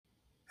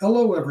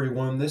Hello,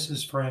 everyone. This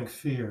is Frank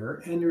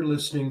Fear, and you're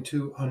listening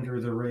to Under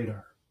the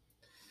Radar.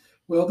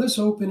 Well, this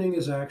opening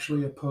is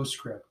actually a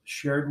postscript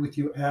shared with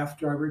you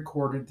after I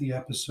recorded the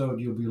episode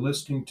you'll be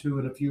listening to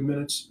in a few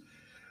minutes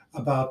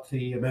about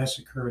the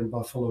massacre in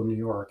Buffalo, New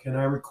York. And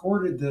I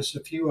recorded this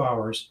a few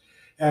hours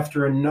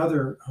after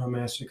another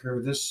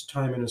massacre, this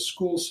time in a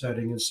school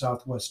setting in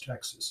southwest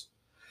Texas.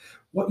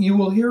 What you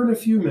will hear in a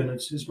few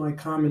minutes is my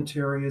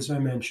commentary, as I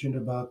mentioned,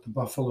 about the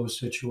Buffalo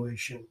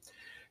situation.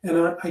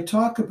 And I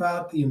talk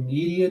about the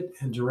immediate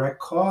and direct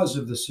cause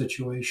of the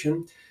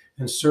situation,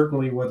 and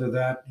certainly whether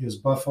that is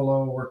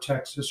Buffalo or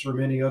Texas or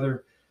many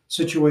other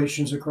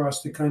situations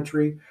across the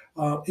country.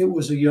 It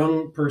was a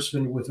young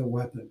person with a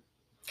weapon.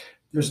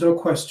 There's no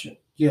question.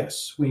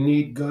 Yes, we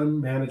need gun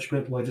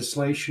management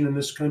legislation in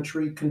this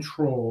country,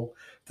 control.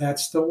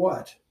 That's the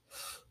what.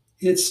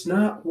 It's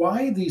not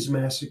why these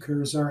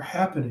massacres are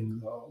happening,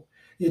 though.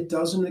 It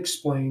doesn't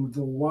explain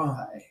the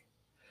why.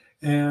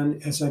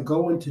 And as I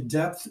go into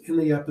depth in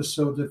the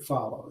episode that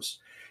follows,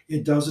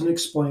 it doesn't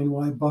explain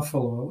why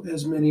Buffalo,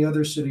 as many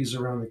other cities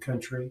around the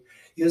country,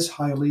 is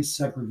highly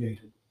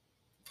segregated.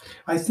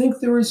 I think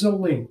there is a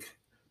link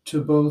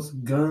to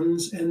both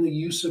guns and the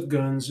use of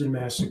guns in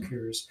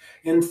massacres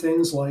and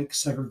things like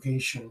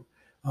segregation,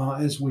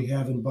 as we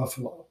have in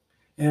Buffalo,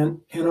 and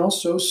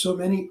also so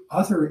many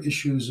other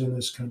issues in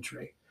this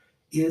country.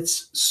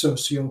 It's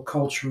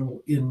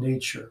sociocultural in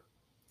nature.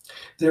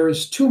 There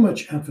is too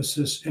much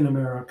emphasis in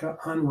America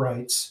on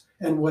rights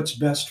and what's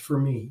best for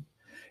me,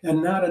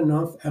 and not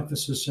enough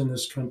emphasis in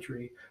this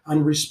country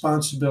on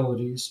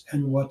responsibilities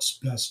and what's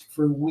best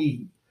for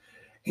we,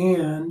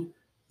 and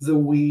the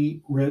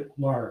we writ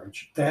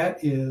large.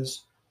 That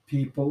is,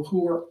 people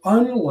who are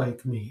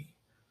unlike me,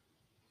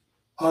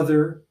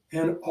 other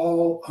and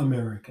all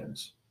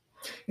Americans.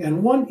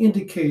 And one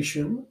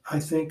indication, I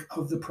think,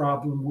 of the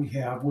problem we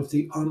have with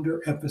the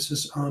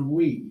underemphasis on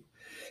we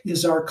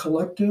is our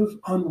collective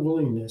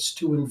unwillingness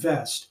to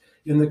invest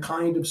in the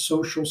kind of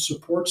social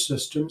support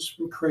systems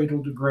from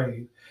cradle to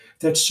grave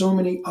that so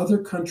many other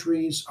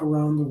countries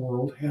around the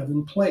world have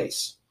in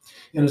place.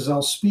 And as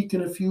I'll speak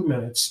in a few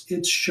minutes,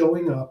 it's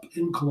showing up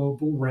in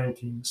global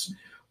rankings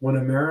when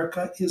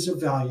America is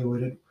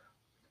evaluated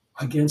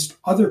against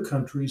other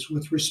countries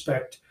with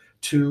respect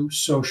to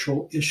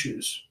social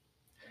issues.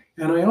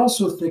 And I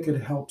also think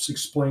it helps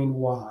explain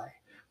why,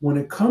 when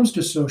it comes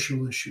to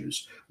social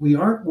issues, we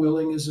aren't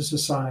willing as a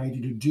society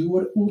to do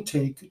what it will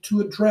take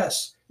to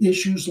address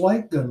issues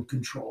like gun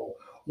control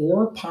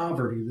or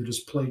poverty that has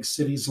plagued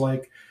cities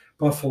like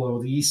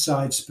Buffalo, the East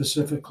Side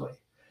specifically.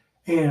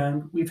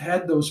 And we've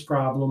had those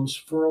problems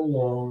for a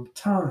long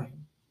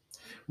time.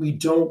 We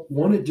don't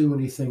want to do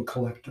anything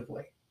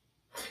collectively.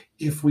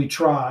 If we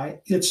try,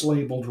 it's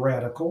labeled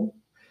radical,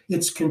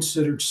 it's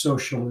considered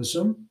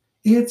socialism,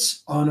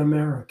 it's un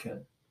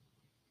American.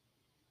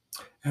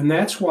 And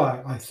that's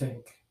why I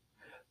think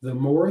the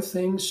more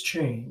things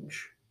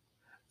change,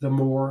 the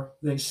more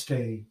they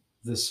stay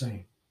the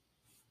same.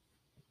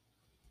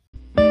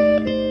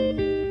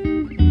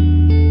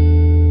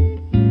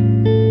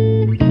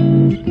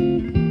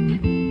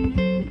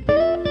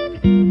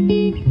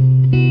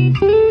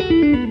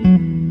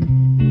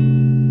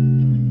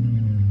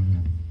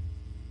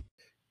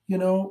 You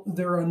know,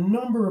 there are a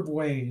number of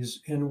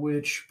ways in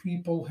which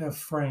people have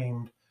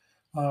framed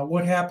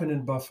what happened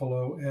in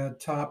Buffalo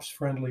at Tops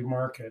Friendly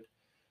Market.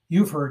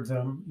 You've heard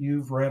them,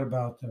 you've read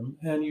about them,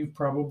 and you've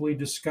probably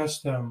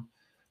discussed them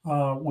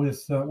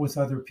with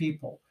other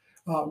people.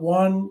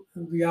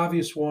 The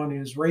obvious one,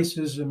 is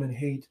racism and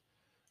hate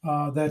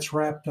that's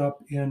wrapped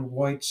up in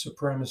white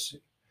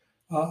supremacy.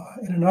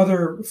 And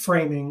another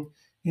framing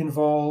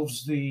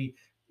involves the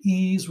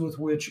ease with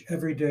which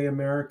everyday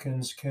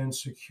Americans can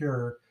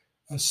secure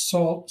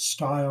assault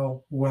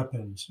style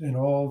weapons and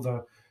all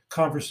the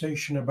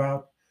conversation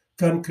about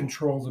gun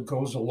control that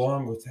goes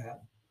along with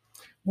that.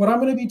 What I'm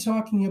going to be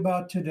talking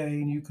about today,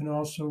 and you can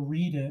also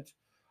read it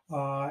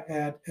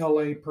at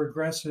LA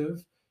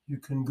Progressive. You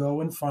can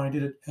go and find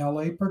it at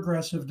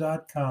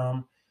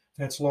laprogressive.com.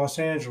 That's Los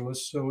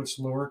Angeles, so it's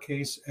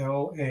lowercase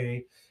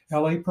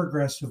LA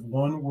Progressive,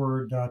 one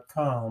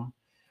word.com.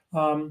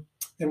 And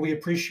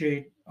we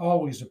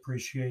always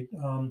appreciate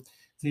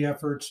the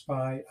efforts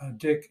by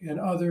Dick and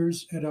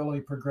others at LA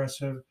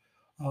Progressive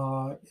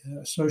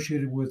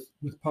associated with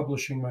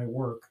publishing my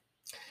work.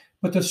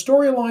 But the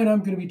storyline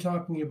I'm going to be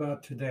talking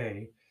about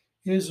today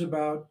is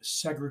about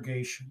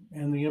segregation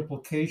and the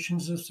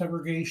implications of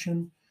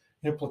segregation,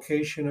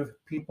 implication of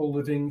people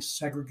living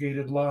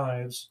segregated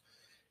lives.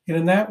 And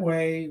in that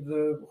way,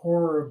 the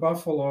horror of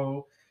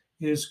Buffalo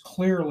is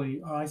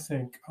clearly, I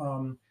think,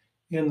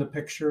 in the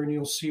picture, and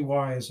you'll see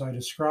why as I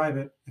describe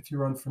it if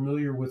you're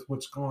unfamiliar with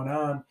what's going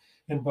on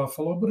in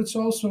Buffalo. But it's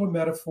also a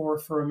metaphor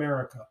for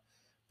America,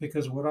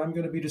 because what I'm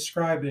going to be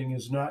describing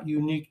is not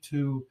unique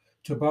to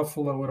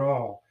Buffalo at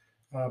all.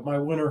 My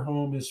winter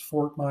home is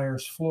Fort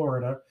Myers,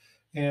 Florida,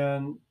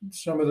 and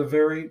some of the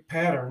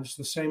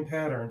the same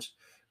patterns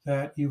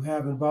that you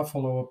have in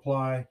Buffalo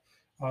apply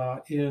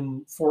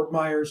in Fort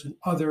Myers and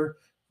other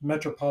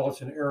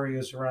metropolitan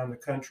areas around the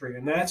country.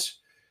 And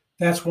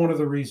That's one of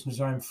the reasons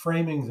I'm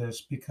framing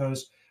this,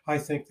 because I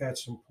think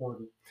that's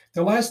important.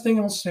 The last thing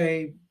I'll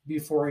say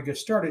before I get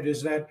started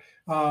is that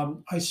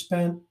I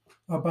spent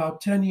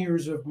about 10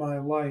 years of my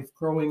life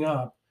growing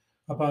up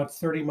about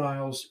 30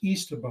 miles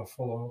east of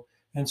Buffalo.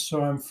 And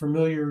so I'm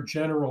familiar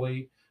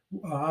generally,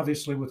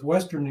 obviously, with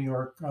Western New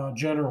York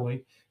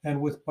generally,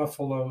 and with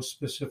Buffalo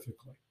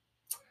specifically.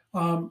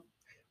 Um,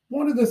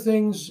 One of the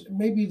things,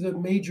 maybe the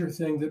major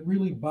thing that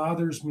really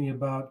bothers me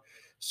about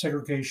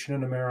segregation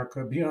in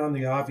America, beyond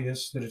the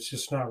obvious that it's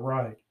just not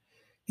right,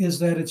 is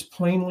that it's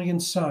plainly in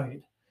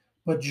sight,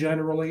 but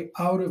generally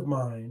out of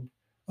mind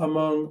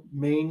among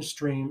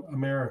mainstream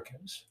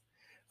Americans.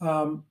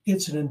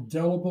 It's an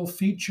indelible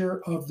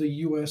feature of the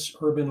US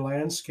urban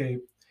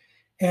landscape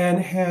and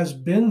has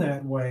been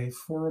that way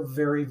for a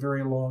very,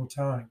 very long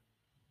time.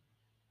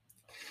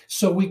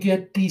 So we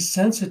get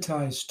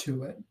desensitized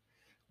to it.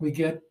 We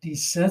get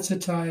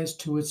desensitized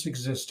to its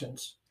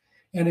existence,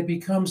 and it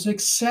becomes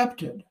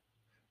accepted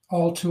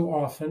all too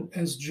often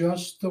as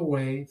just the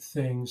way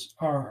things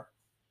are.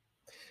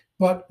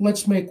 But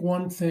let's make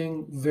one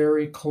thing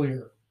very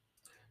clear: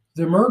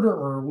 the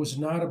murderer was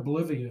not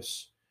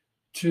oblivious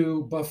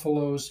to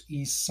Buffalo's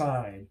east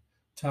side.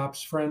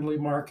 Tops Friendly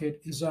Market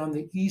is on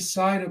the east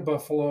side of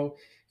Buffalo.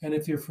 And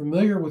if you're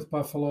familiar with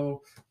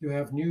Buffalo, you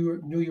have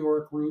New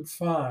York Route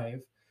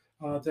 5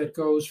 that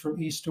goes from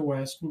east to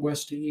west and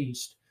west to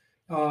east.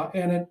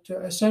 And it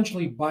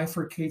essentially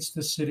bifurcates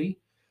the city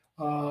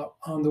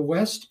on the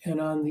west and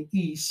on the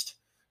east.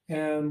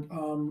 And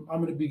I'm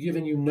going to be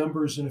giving you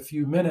numbers in a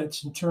few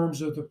minutes in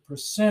terms of the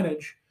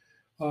percentage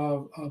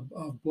of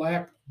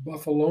Black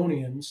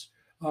Buffalonians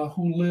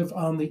who live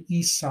on the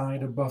east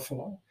side of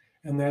Buffalo.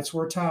 And that's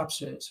where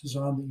Tops is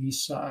on the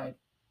east side.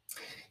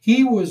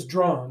 He was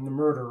drawn, the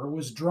murderer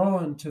was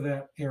drawn to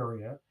that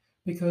area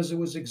because it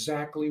was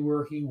exactly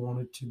where he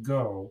wanted to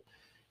go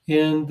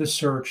in the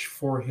search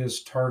for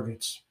his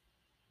targets.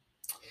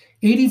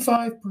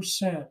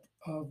 85%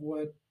 of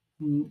what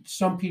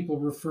some people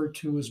refer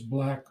to as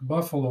Black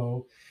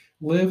Buffalo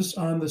lives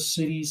on the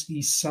city's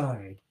east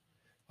side.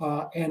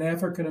 And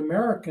African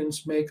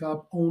Americans make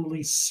up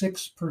only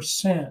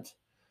 6%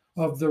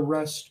 of the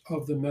rest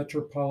of the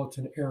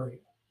metropolitan area.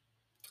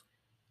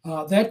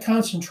 That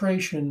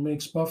concentration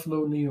makes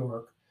Buffalo, New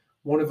York,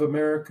 one of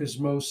America's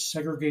most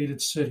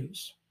segregated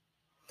cities.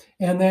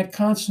 And that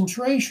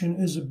concentration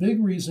is a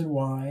big reason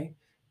why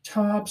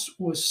Tops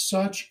was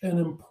such an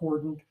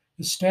important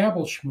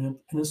establishment,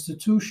 an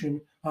institution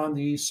on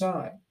the East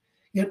Side.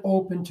 It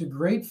opened to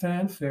great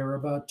fanfare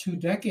about 2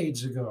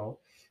 decades ago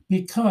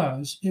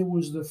because it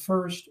was the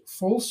first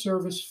full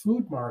service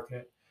food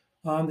market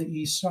on the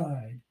East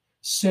Side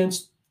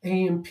since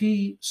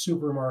A&P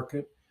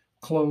Supermarket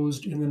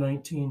closed in the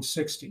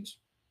 1960s.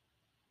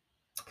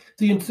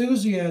 The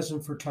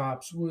enthusiasm for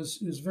Tops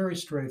is very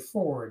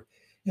straightforward.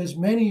 As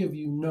many of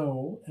you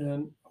know,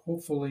 and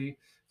hopefully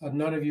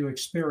none of you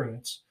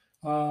experience,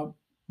 uh,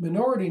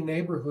 minority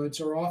neighborhoods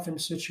are often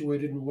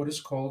situated in what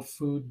is called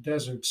food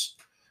deserts,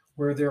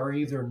 where there are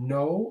either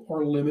no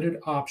or limited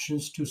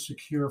options to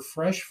secure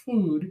fresh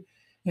food,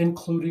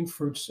 including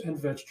fruits and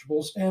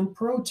vegetables and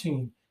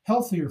protein,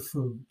 healthier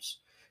foods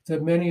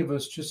that many of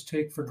us just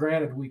take for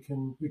granted we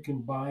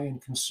can buy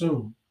and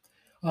consume.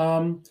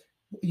 Um,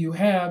 you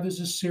have is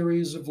a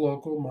series of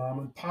local mom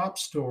and pop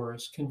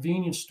stores,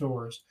 convenience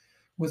stores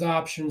with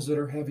options that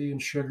are heavy in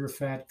sugar,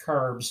 fat,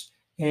 carbs,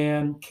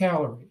 and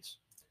calories.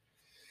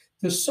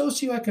 The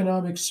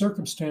socioeconomic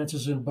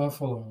circumstances in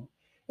Buffalo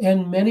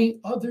and many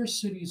other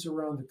cities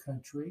around the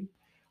country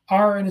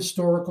are an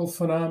historical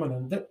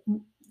phenomenon that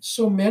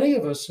so many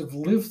of us have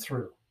lived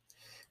through.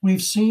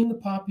 We've seen the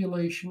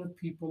population of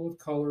people of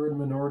color and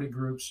minority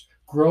groups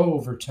grow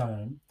over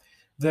time.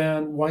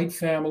 Then white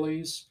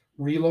families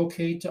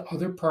relocate to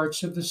other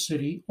parts of the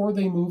city or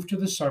they move to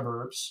the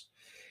suburbs,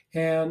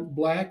 and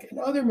Black and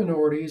other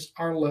minorities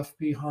are left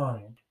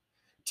behind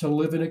to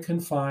live in a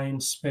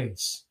confined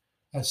space,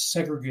 a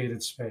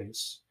segregated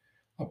space,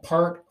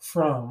 apart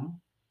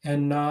from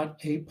and not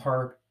a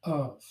part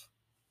of.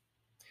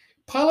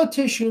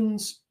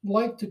 Politicians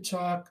like to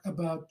talk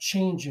about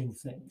changing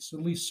things,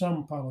 at least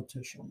some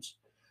politicians,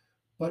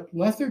 but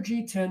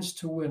lethargy tends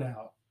to win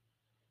out.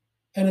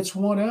 And it's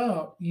won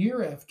out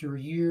year after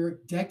year,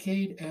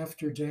 decade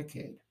after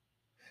decade.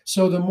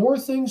 So the more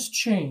things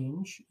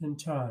change in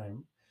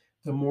time,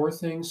 the more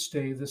things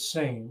stay the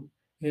same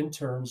in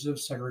terms of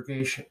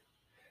segregation.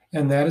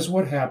 And that is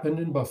what happened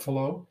in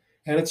Buffalo,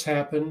 and it's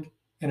happened,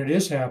 and it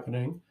is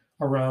happening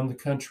around the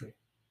country.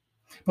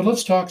 But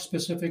let's talk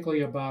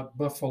specifically about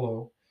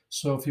Buffalo.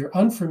 So if you're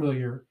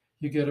unfamiliar,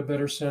 you get a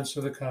better sense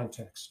of the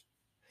context.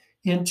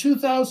 In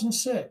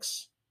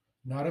 2006,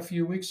 not a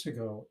few weeks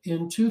ago,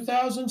 in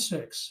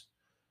 2006,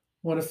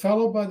 when a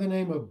fellow by the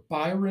name of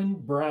Byron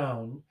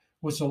Brown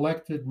was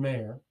elected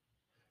mayor,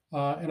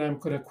 and I'm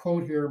going to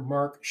quote here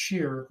Mark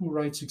Shear, who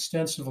writes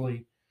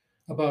extensively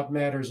about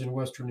matters in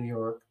Western New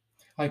York.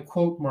 I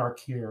quote Mark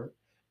here: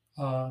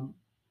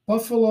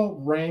 Buffalo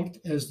ranked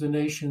as the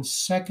nation's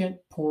second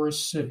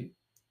poorest city,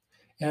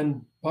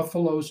 and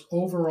Buffalo's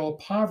overall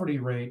poverty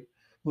rate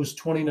was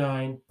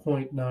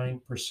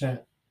 29.9%,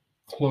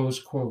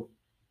 close quote.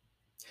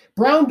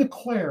 Brown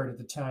declared at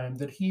the time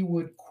that he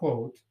would,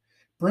 quote,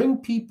 bring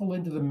people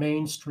into the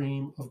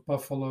mainstream of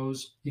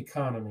Buffalo's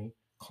economy,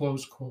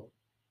 close quote.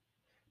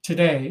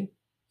 Today,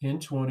 in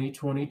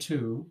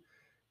 2022,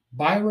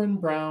 Byron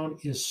Brown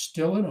is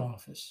still in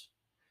office,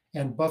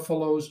 and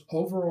Buffalo's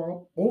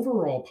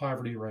overall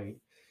poverty rate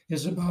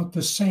is about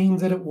the same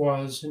that it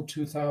was in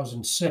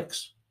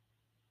 2006.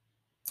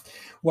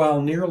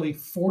 While nearly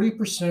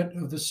 40%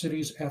 of the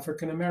city's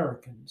African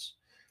Americans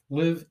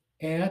live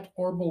at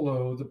or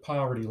below the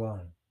poverty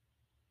line.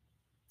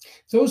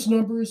 Those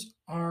numbers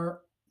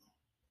are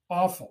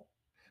awful,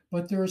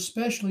 but they're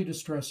especially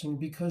distressing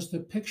because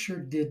the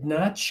picture did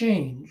not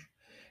change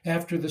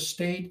after the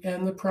state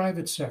and the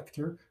private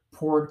sector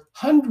poured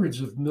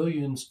hundreds of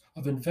millions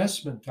of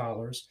investment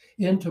dollars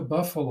into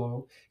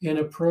Buffalo in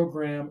a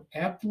program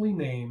aptly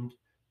named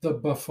the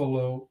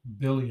Buffalo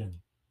Billion.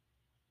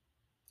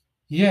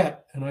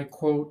 Yet, and I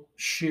quote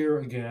Scheer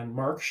again,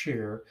 Mark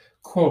Scheer,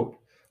 quote,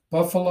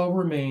 Buffalo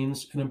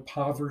remains an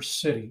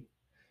impoverished city,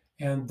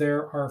 and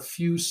there are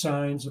few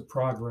signs of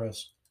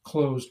progress,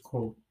 closed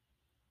quote.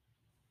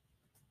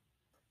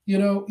 You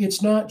know,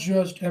 it's not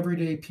just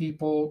everyday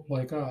people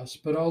like us,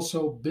 but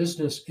also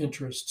business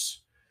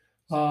interests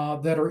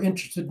that are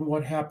interested in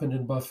what happened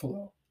in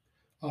Buffalo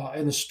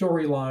and the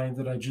storyline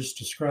that I just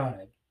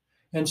described.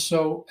 And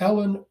so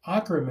Ellen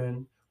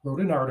Ackerman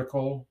wrote an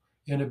article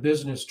in a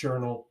business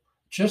journal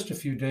just a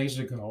few days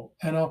ago,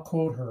 and I'll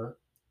quote her,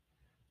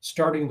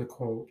 starting the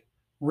quote,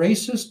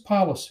 racist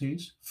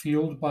policies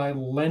fueled by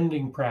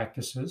lending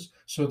practices,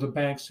 so the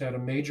banks had a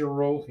major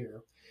role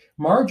here,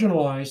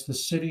 marginalized the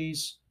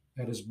city's,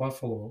 that is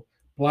Buffalo,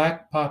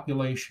 Black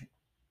population.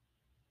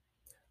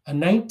 A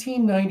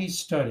 1990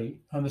 study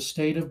on the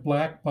state of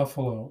Black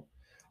Buffalo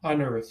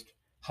unearthed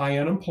high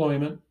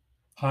unemployment,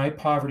 high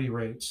poverty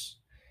rates,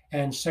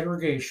 and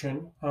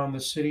segregation on the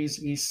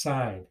city's east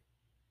side.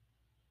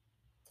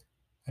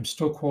 I'm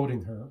still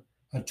quoting her.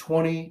 A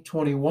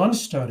 2021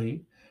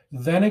 study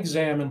then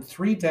examined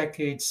 3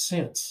 decades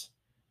since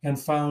and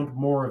found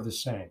more of the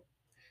same.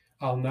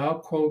 I'll now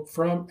quote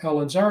from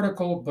Ellen's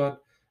article,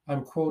 but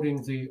I'm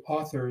quoting the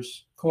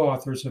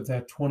co-authors of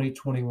that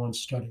 2021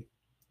 study.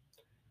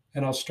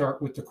 And I'll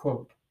start with the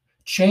quote.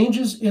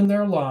 Changes in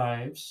their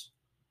lives,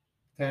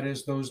 that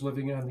is, those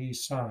living on the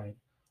east side,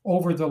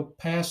 over the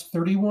past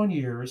 31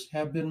 years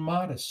have been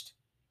modest,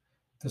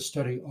 the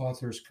study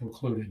authors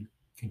concluded.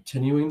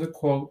 Continuing the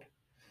quote,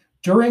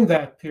 during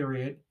that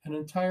period, an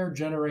entire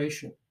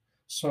generation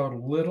saw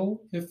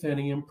little, if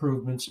any,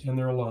 improvements in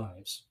their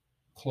lives,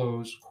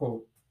 close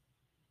quote.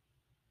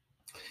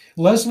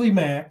 Leslie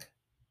Mack,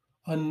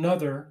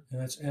 another, and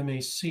that's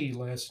M-A-C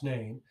last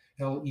name,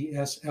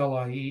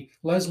 L-E-S-L-I-E,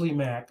 Leslie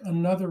Mack,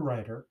 another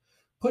writer,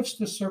 puts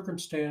the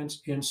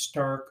circumstance in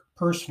stark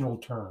personal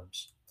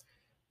terms.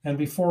 And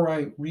before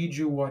I read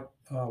you what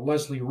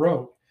Leslie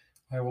wrote,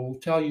 I will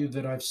tell you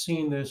that I've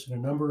seen this in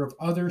a number of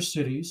other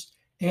cities,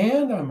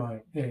 and I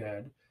might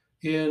add,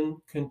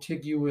 in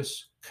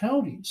contiguous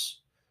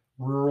counties,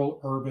 rural,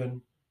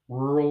 urban,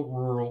 rural,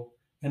 rural,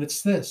 and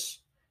it's this,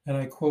 and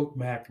I quote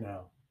Mack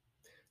now.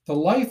 The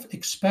life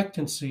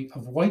expectancy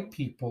of white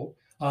people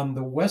on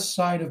the west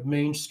side of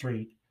Main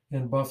Street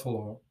in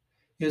Buffalo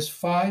is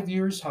 5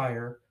 years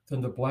higher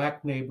than the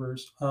Black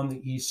neighbors on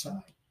the east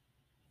side.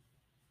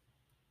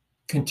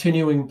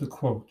 Continuing the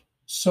quote,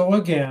 so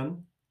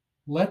again,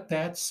 let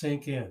that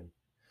sink in.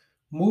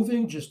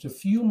 Moving just a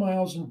few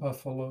miles in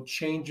Buffalo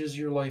changes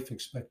your life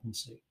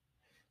expectancy.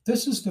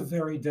 This is the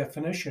very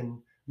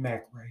definition,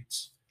 Mack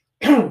writes,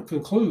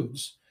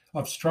 concludes,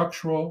 of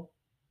structural,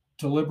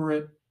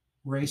 deliberate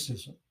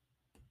racism.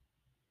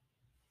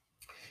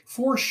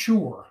 For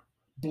sure,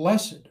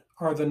 blessed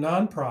are the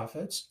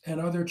nonprofits and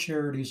other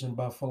charities in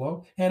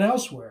Buffalo and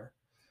elsewhere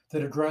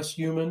that address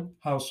human,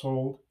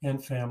 household,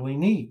 and family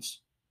needs.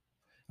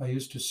 I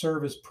used to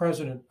serve as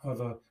president of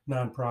a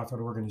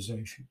nonprofit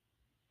organization.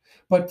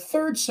 But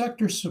third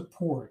sector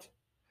support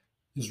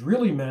is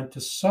really meant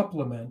to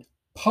supplement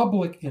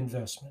public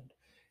investment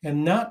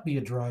and not be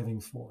a driving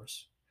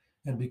force.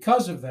 And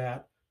because of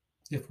that,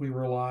 if we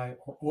rely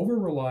or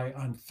over-rely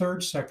on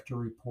third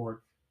sector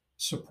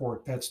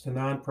support, that's the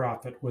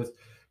nonprofit with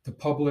the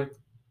public,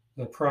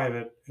 the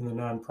private, and the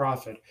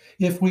nonprofit.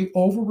 If we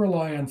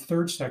over-rely on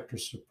third sector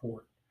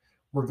support,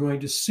 we're going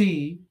to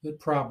see that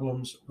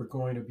problems are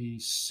going to be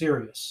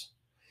serious.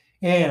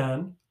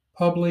 And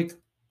public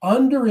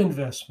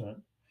underinvestment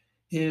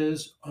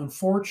is,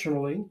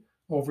 unfortunately,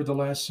 over the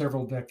last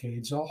several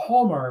decades, a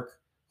hallmark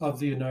of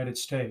the United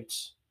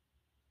States.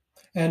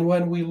 And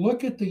when we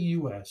look at the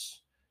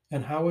US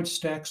and how it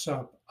stacks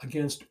up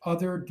against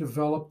other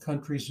developed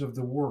countries of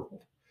the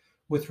world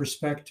with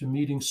respect to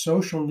meeting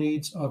social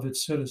needs of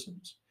its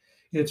citizens,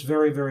 it's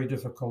very, very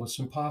difficult. It's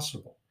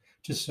impossible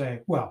to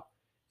say, well,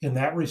 in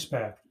that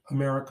respect,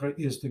 America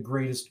is the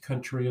greatest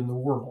country in the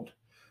world.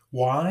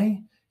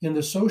 Why? In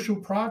the Social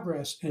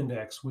Progress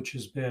Index, which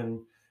has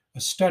been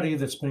a study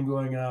that's been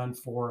going on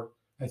for,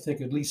 I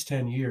think, at least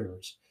 10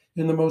 years,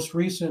 In the most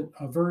recent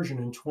version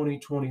in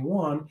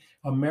 2021,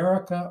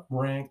 America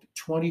ranked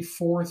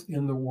 24th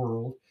in the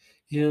world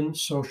in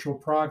social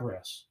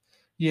progress.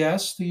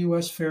 Yes, the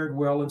US fared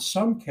well in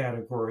some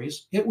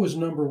categories. It was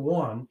number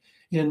one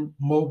in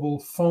mobile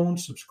phone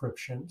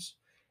subscriptions,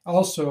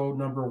 also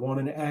number one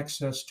in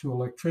access to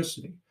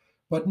electricity,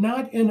 but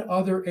not in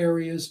other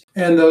areas.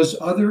 And those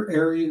other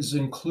areas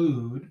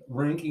include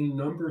ranking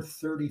number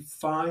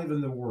 35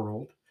 in the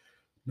world,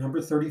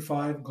 number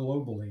 35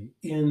 globally,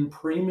 in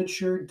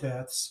premature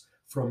deaths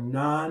from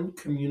non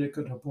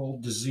communicable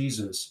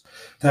diseases.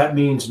 That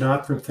means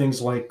not from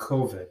things like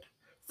COVID,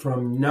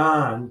 from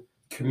non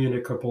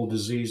communicable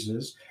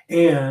diseases,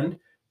 and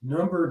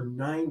number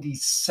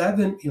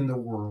 97 in the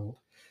world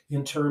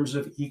in terms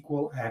of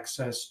equal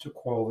access to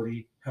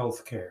quality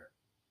health care.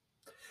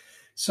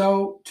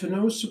 So, to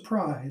no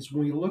surprise,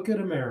 when we look at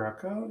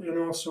America and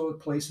also at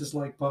places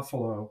like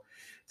Buffalo,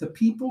 the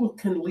people who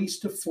can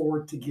least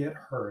afford to get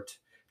hurt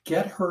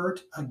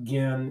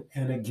again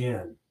and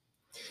again.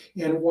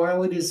 And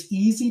while it is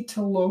easy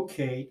to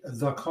locate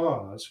the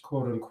cause,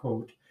 quote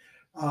unquote,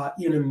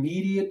 in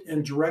immediate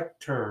and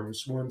direct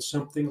terms when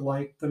something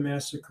like the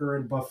massacre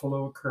in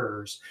Buffalo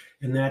occurs,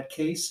 in that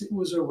case, it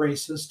was a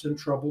racist and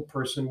troubled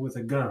person with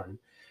a gun.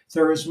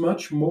 There is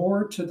much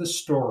more to the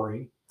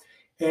story,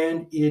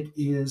 and it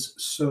is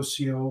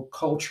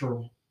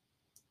sociocultural,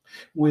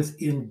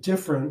 with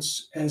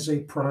indifference as a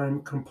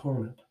prime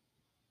component.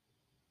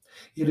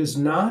 It is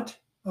not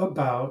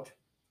about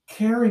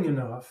caring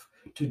enough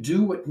to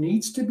do what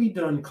needs to be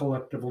done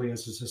collectively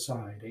as a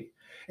society,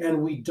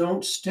 and we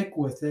don't stick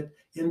with it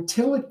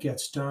until it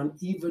gets done,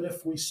 even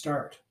if we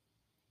start.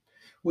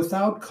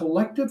 Without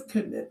collective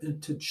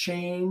commitment to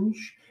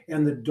change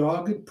and the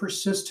dogged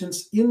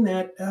persistence in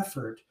that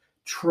effort,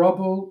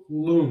 trouble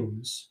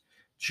looms,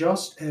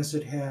 just as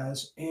it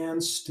has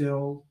and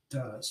still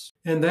does.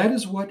 And that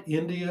is what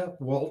India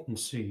Walton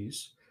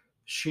sees.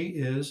 She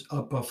is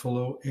a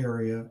Buffalo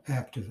area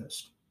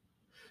activist.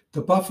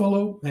 The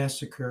Buffalo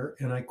Massacre,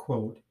 and I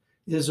quote,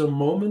 is a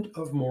moment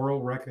of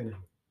moral reckoning.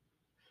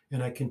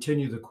 And I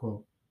continue the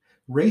quote: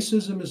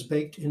 racism is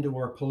baked into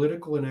our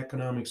political and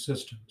economic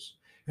systems,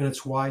 and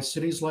it's why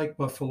cities like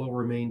Buffalo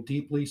remain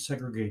deeply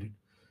segregated.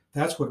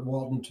 That's what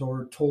Walton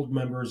told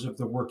members of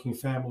the Working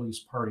Families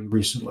Party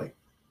recently.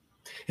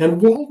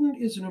 And Walton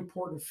is an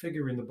important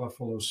figure in the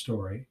Buffalo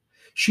story.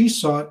 She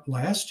sought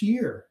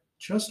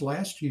just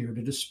last year,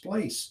 to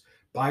displace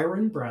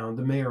Byron Brown,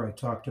 the mayor I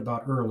talked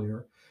about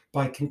earlier,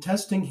 by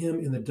contesting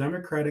him in the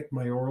Democratic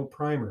mayoral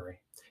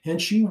primary.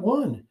 And she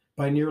won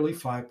by nearly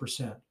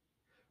 5%.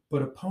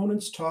 But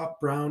opponents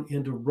talked Brown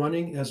into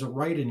running as a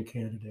write-in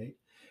candidate,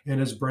 and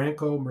as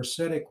Branko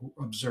Mercedes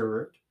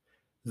observed,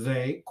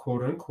 they,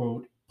 quote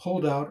unquote,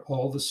 pulled out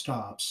all the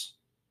stops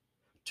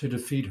to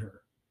defeat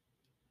her.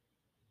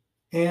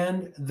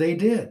 And they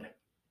did.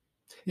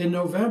 In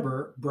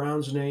November,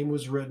 Brown's name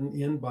was written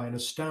in by an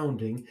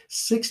astounding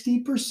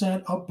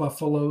 60% of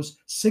Buffalo's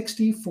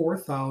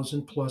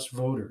 64,000 plus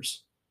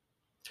voters.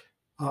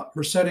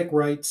 Mercedes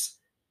writes,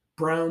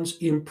 Brown's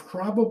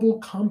improbable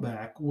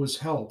comeback was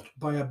helped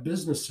by a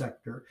business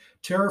sector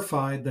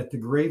terrified that the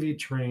gravy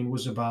train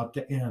was about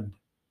to end.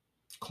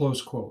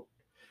 Close quote.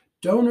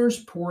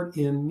 Donors poured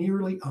in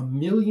nearly $1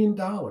 million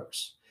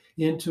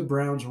into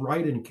Brown's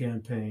write-in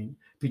campaign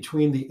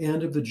between the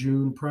end of the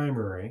June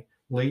primary,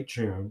 late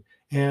June,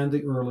 and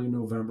the early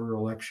November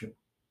election.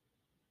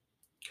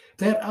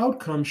 That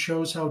outcome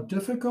shows how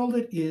difficult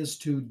it is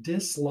to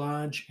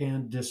dislodge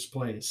and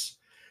displace,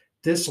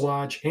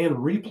 dislodge and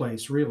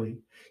replace, really,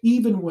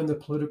 even when the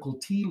political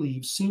tea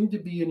leaves seem to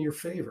be in your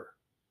favor.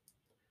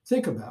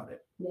 Think about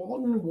it.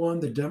 Walton won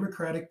the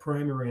Democratic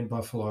primary in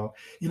Buffalo,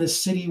 in a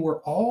city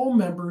where all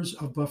members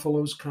of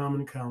Buffalo's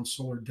Common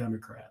Council are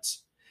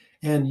Democrats,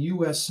 and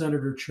U.S.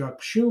 Senator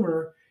Chuck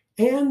Schumer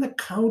and the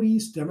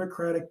county's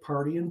Democratic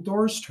Party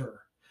endorsed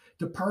her.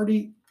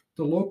 The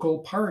local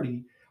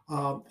party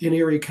in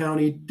Erie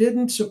County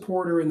didn't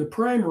support her in the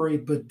primary,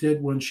 but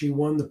did when she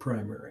won the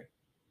primary.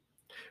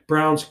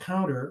 Brown's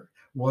counter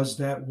was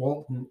that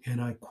Walton, and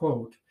I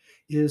quote,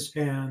 is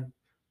an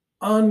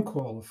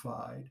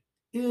unqualified,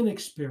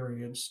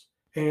 inexperienced,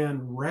 and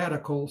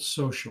radical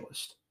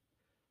socialist.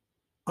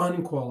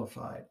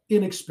 Unqualified,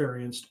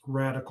 inexperienced,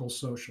 radical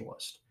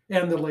socialist.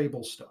 And the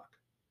label stuck.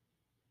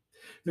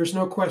 There's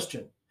no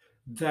question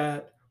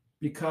that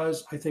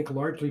I think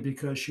largely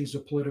because she's a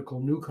political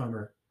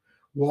newcomer,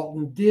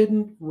 Walton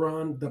didn't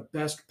run the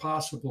best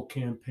possible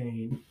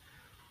campaign,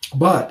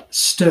 but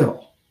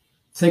still,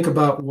 think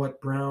about what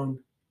Brown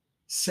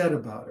said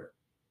about her.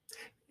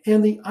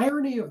 And the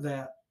irony of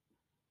that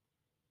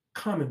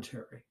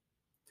commentary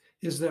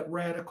is that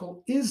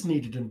radical is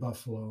needed in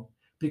Buffalo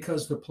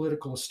because the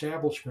political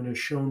establishment has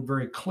shown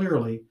very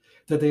clearly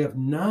that they have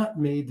not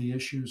made the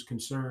issues,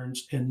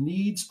 concerns, and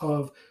needs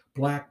of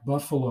Black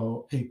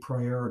Buffalo a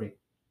priority.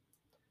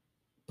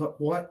 But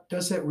what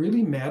does that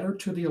really matter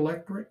to the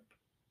electorate?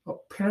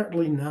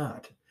 Apparently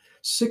not.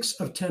 6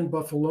 of 10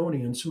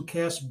 Buffalonians who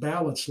cast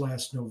ballots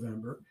last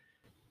November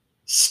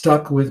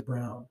stuck with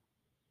Brown.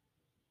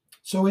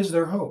 So is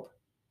there hope?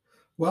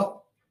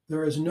 Well,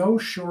 there is no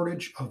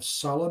shortage of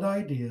solid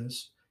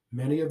ideas,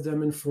 many of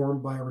them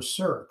informed by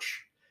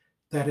research,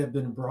 that have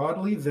been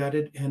broadly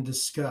vetted and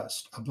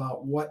discussed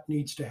about what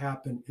needs to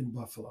happen in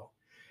Buffalo.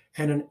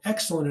 And an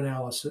excellent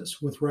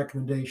analysis with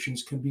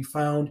recommendations can be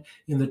found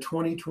in the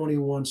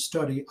 2021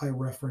 study I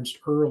referenced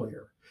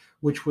earlier,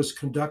 which was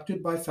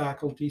conducted by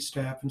faculty,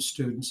 staff, and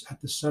students at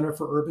the Center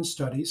for Urban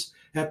Studies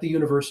at the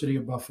University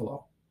of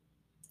Buffalo,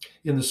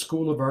 in the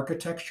School of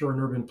Architecture and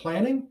Urban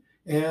Planning,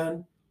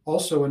 and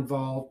also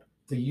involved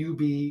the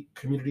UB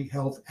Community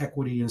Health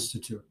Equity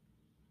Institute.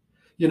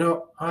 You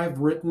know, I've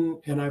written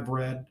and I've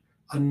read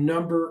a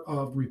number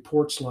of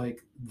reports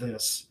like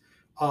this,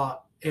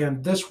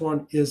 and this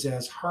one is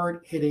as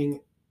hard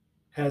hitting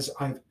as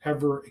I've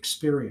ever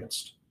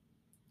experienced.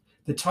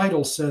 The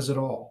title says it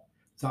all: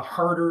 The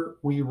Harder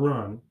We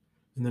Run.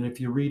 And then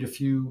if you read a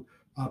few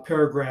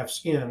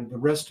paragraphs in, the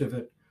rest of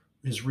it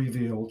is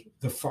revealed: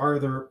 the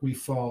farther we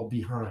fall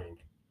behind.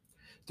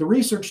 The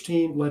research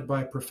team, led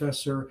by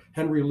Professor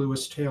Henry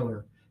Louis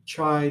Taylor,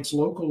 chides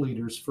local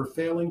leaders for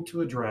failing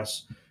to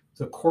address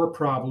the core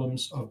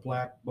problems of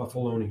Black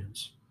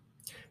Buffalonians.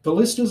 The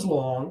list is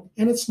long,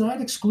 and it's not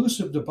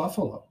exclusive to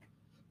Buffalo.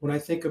 When I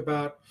think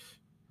about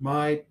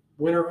my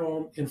winter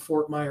home in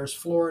Fort Myers,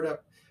 Florida,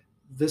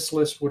 this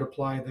list would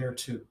apply there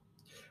too.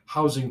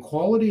 Housing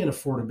quality and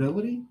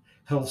affordability,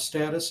 health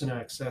status and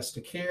access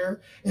to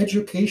care,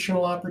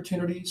 educational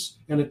opportunities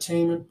and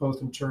attainment,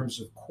 both in terms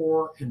of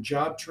core and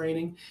job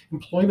training,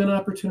 employment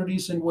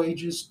opportunities and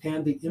wages,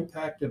 and the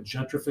impact of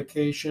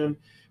gentrification,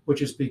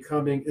 which is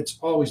becoming, it's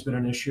always been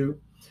an issue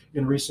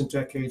in recent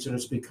decades, and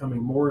it's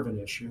becoming more of an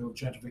issue,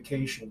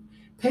 gentrification.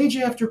 Page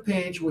after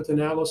page with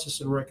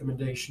analysis and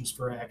recommendations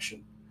for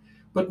action.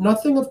 But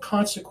nothing of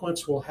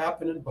consequence will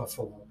happen in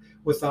Buffalo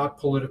without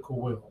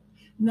political will,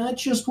 not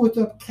just with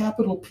a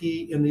capital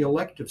P in the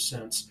elective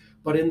sense,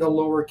 but in the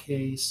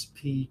lowercase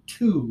p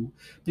too,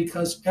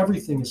 because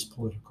everything is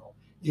political.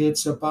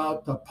 It's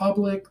about the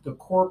public, the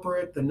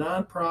corporate, the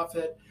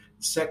nonprofit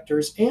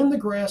sectors, and the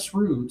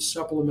grassroots,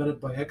 supplemented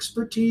by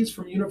expertise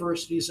from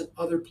universities and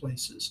other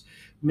places,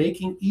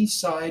 making East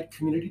Side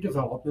community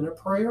development a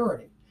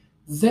priority.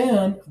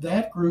 Then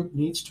that group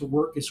needs to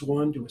work as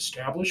one to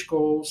establish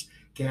goals,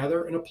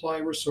 gather and apply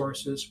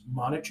resources,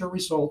 monitor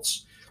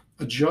results,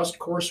 adjust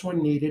course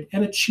when needed,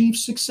 and achieve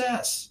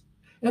success.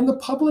 And the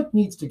public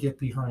needs to get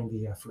behind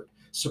the effort,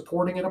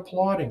 supporting and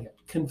applauding it,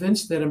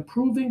 convinced that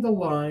improving the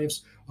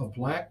lives of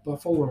Black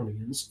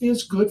Buffalonians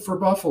is good for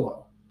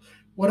Buffalo.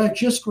 What I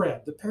just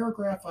read, the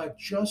paragraph I've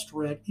just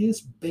read,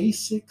 is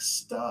basic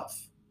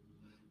stuff.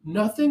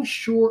 Nothing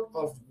short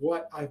of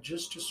what I've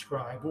just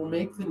described will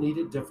make the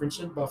needed difference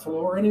in Buffalo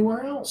or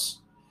anywhere else.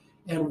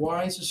 And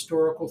wise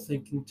historical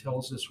thinking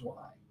tells us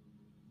why.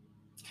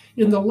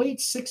 In the late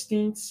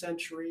 16th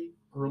century,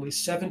 early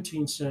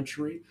 17th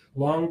century,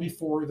 long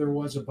before there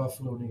was a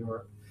Buffalo, New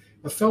York,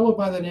 a fellow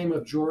by the name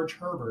of George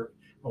Herbert,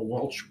 a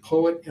Welsh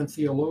poet and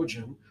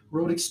theologian,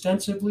 wrote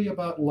extensively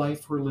about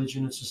life,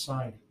 religion, and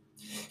society.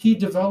 He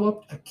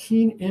developed a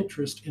keen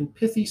interest in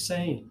pithy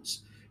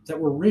sayings that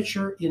were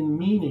richer in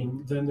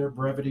meaning than their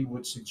brevity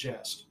would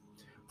suggest.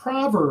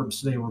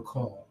 Proverbs, they were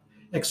called,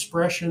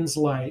 expressions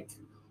like,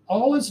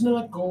 all is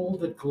not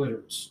gold that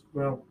glitters.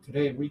 Well,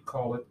 today we'd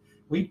call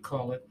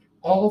it,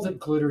 all that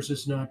glitters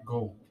is not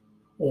gold.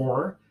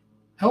 Or,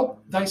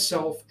 help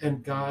thyself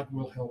and God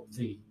will help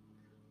thee.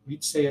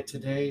 We'd say it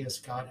today as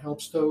God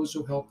helps those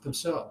who help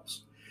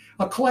themselves.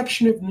 A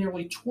collection of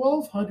nearly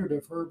 1,200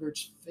 of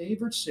Herbert's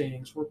favorite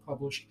sayings were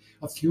published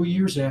a few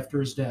years after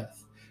his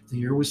death. The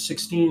year was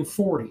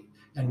 1640,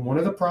 and one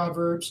of the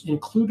proverbs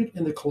included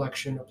in the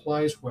collection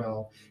applies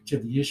well to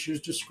the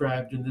issues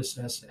described in this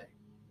essay.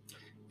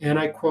 And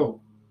I quote,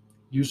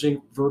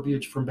 using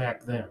verbiage from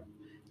back then,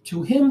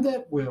 "To him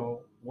that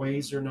will,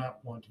 ways are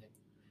not wanting."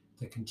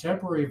 The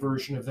contemporary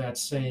version of that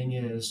saying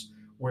is,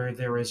 where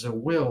there is a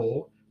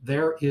will,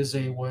 there is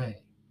a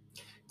way.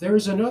 There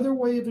is another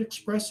way of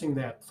expressing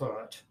that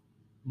thought: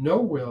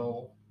 no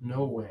will,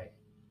 no way.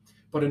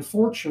 But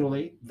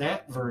unfortunately,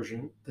 that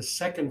version, the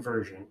second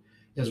version,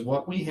 is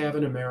what we have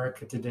in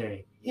America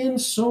today in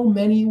so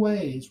many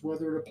ways,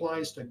 whether it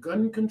applies to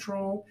gun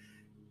control,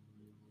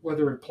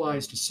 whether it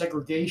applies to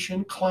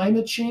segregation,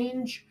 climate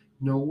change,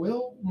 no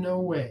will, no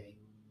way.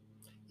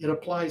 It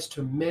applies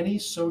to many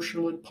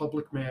social and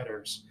public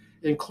matters,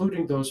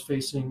 including those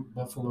facing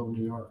Buffalo,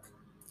 New York.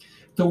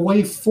 The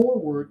way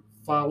forward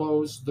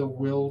follows the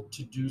will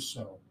to do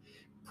so.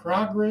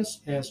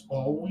 Progress has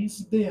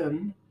always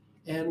been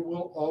and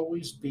will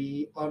always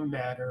be a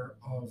matter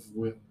of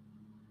will.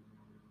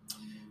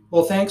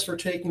 Well, thanks for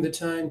taking the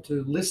time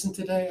to listen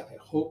today. I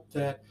hope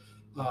that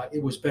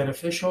it was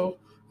beneficial.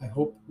 I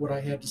hope what I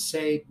had to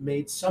say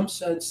made some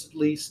sense at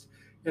least.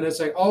 And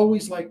as I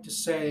always like to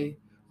say,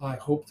 I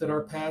hope that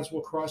our paths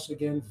will cross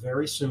again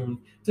very soon.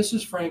 This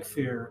is Frank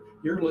Fear.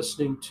 You're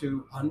listening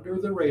to Under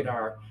the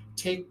Radar.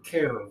 Take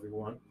care,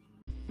 everyone.